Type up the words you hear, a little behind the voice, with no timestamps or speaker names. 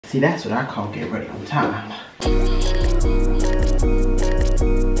See, that's what I call get ready on time.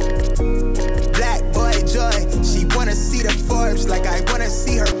 Black boy joy, she wanna see the Forbes like I wanna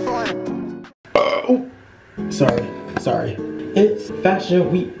see her form. Oh, sorry. It's fashion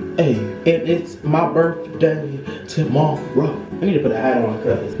week, hey, and it's my birthday tomorrow. I need to put a hat on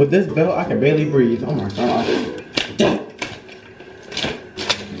because with this belt I can barely breathe. Oh my god.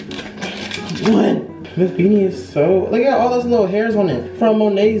 What? This beanie is so, look at all those little hairs on it from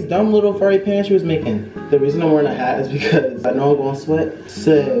Monet's dumb little furry pants she was making. The reason I'm wearing a hat is because I know I'm gonna sweat,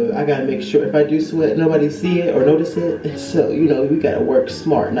 so I gotta make sure if I do sweat nobody see it or notice it. So you know, we gotta work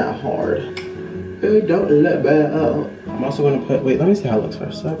smart, not hard. Hey, don't let bad out. I'm also gonna put, wait, let me see how it looks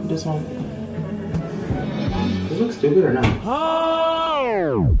first. So I put this on. Does it look stupid or not?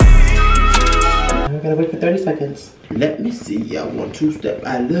 Oh! I gotta wait for 30 seconds. Let me see y'all 1 2 step.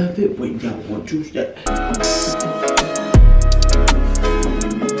 I love it when y'all 1 2 step.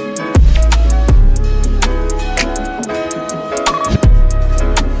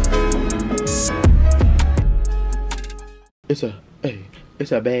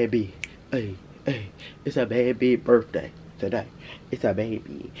 It's a baby. Hey, it's a baby birthday today. It's a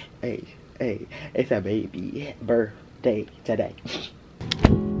baby. Hey, it's a baby birthday today.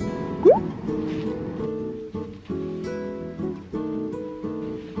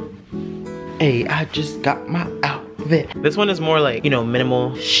 Hey, I just got my outfit. This one is more like, you know,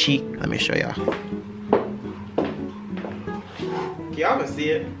 minimal chic. Let me show y'all. Y'all can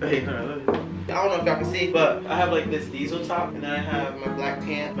see it. Hey, I don't know if y'all can see, but I have like this diesel top, and then I have my black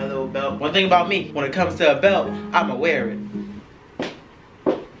pant, my little belt. One thing about me, when it comes to a belt, I'ma wear it.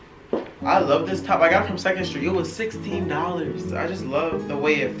 I love this top. I got it from 2nd Street. It was $16. I just love the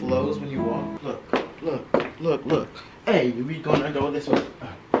way it flows when you walk. Look. Hey, we gonna go this way.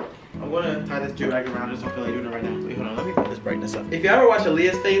 I'm gonna tie this do-rag around. I just don't feel like doing it right now. Wait, hold on. Let me put this brightness up. If you ever watch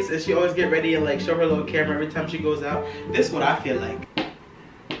Aaliyah's face and she always get ready and like show her little camera every time she goes out, this is what I feel like.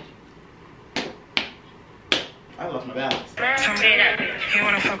 I lost my balance. You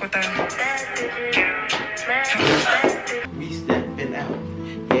wanna fuck with that? We stepping out.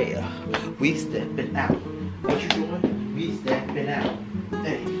 Yeah. We stepping out. What you doing? We stepping out.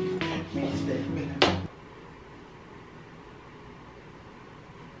 Hey. We stepping out.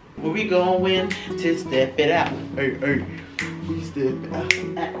 Where we going to step it out? Hey. We step it out.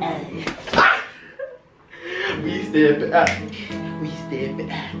 We step it out. We step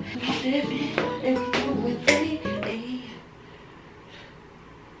it out. We step it and we do it.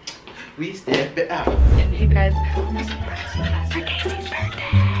 We step it out. Hey guys, we're surprising for Casey's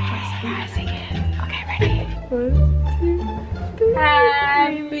birthday. We're surprising him. Okay, ready? 1, 2, 3.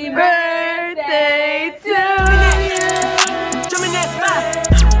 Happy birthday to you. Jump in that fire.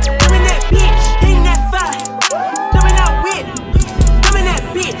 Jump in that bitch. In that fire. Jump in that whip. Jump in that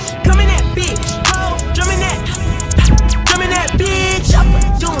bitch. Come in that bitch. Jump in that. Jump in that bitch.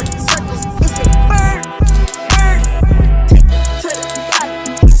 Doing circles. It's a bird. Take it to the body.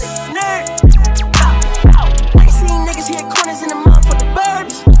 He's a nerd. I ain't seen niggas hit corners in the mouth for the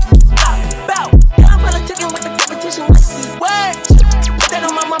burbs. Bow. I'm politicking with the competition. Let's see words. Put that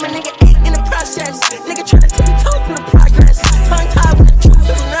on my mama, nigga. Ate in the process. Nigga tryna take a toe through the progress. Tongue tied with the truth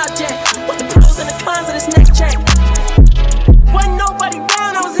as an object. What's the pros and the cons of this next check? Wasn't nobody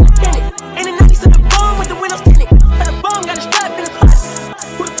round, I was independent. In the 90s, in the bomb with the windows tinted. Had a bomb, got a strap in the pot.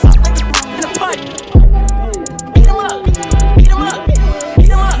 Who the fuck like the in the party? Beat 'em up, beat 'em up,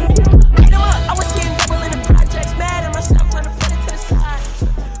 beat 'em up, beat 'em up. I was seeing double in the projects, mad at myself when I put it to the side.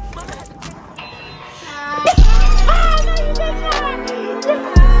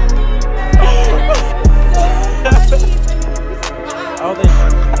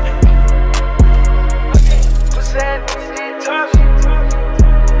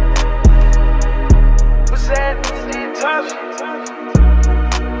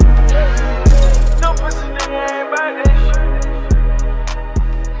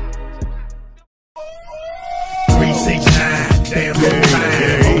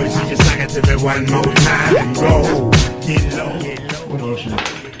 One more time and roll. Get low.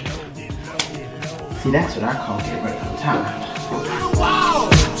 See, that's what I call get ready on time.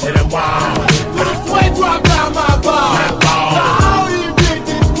 To the wall. With a sweat drop down my ball. How you get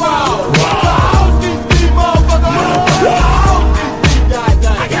this wall? How these these motherfuckers?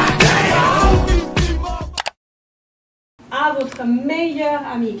 À votre meilleur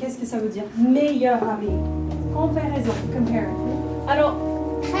ami. Qu'est-ce que ça veut dire? Meilleur ami. Comparaison. Compare. Alors,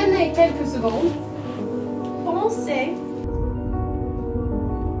 prenez quelques secondes. Pensez.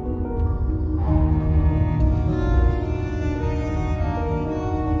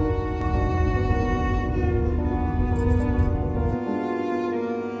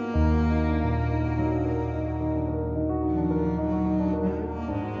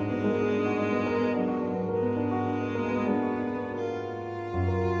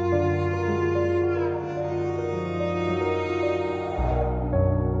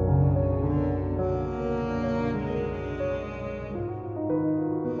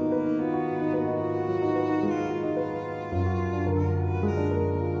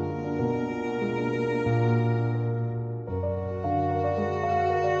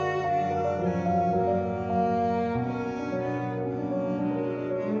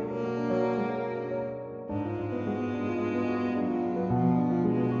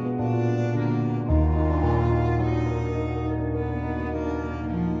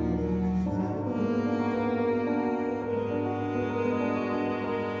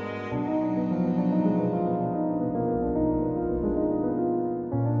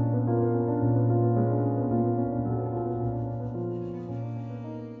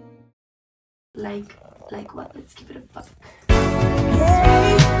 Like what? Let's give it a fuck.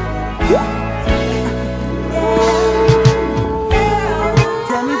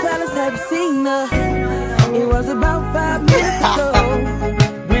 Tell me, fellas, have you seen her? It was about 5 minutes ago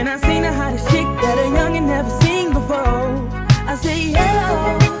when I seen the hottest chick that a youngin' never seen before. I say,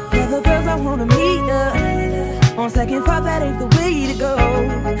 yeah, the girls I wanna meet her. On second thought, that ain't the way to go.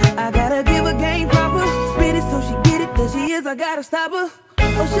 I gotta give her game proper, spit it so she get it. There she is, I gotta stop her.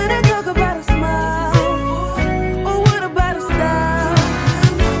 Or should I talk about a smile? Or what about a style?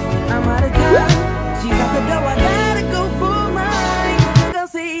 I'm out of time. She's out the door, I gotta go for mine. They'll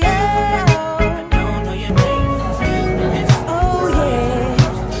say, yeah. I don't know your name. Oh,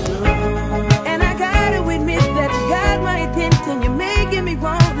 yeah. And I gotta admit that you got my attention. You're making me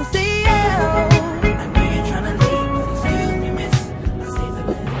want to say, yeah. I know you're trying to leave, but excuse me, miss.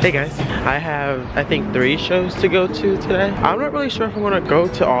 Hey guys, I have I think 3 shows to go to today. I'm not really sure if I'm gonna go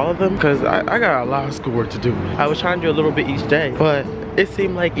to all of them because I got a lot of schoolwork to do. I was trying to do a little bit each day, but it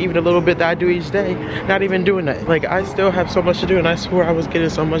seemed like even a little bit that I do each day, not even doing that. Like I still have so much to do and I swore I was getting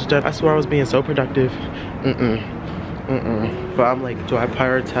so much done. I swore I was being so productive. But I'm like, do I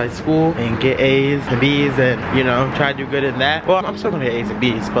prioritize school and get A's and B's and, you know, try to do good in that? Well, I'm still gonna get A's and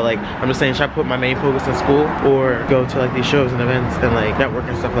B's, but like, I'm just saying, should I put my main focus in school or go to like these shows and events and like network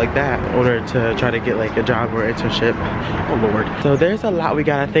and stuff like that in order to try to get like a job or internship? Oh Lord. So there's a lot we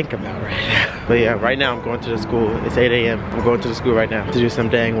gotta think about right now. But yeah, right now I'm going to the school. It's 8 a.m. I'm going to the school right now to do some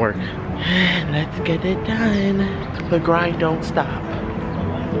dang work. Let's get it done. The grind don't stop.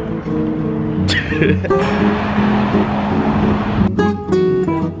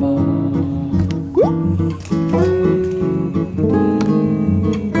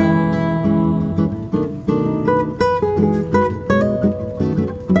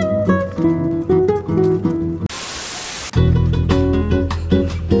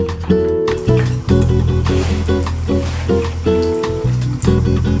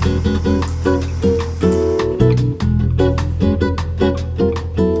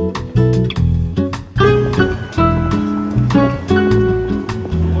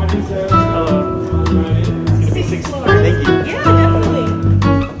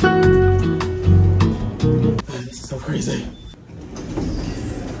 Crazy.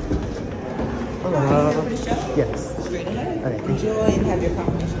 Hello. Yes. Straight ahead. Okay, enjoy and have your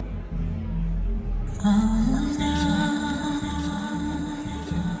confirmation.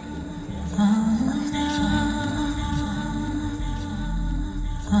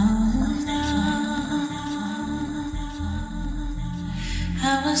 I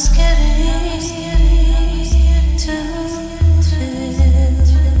was getting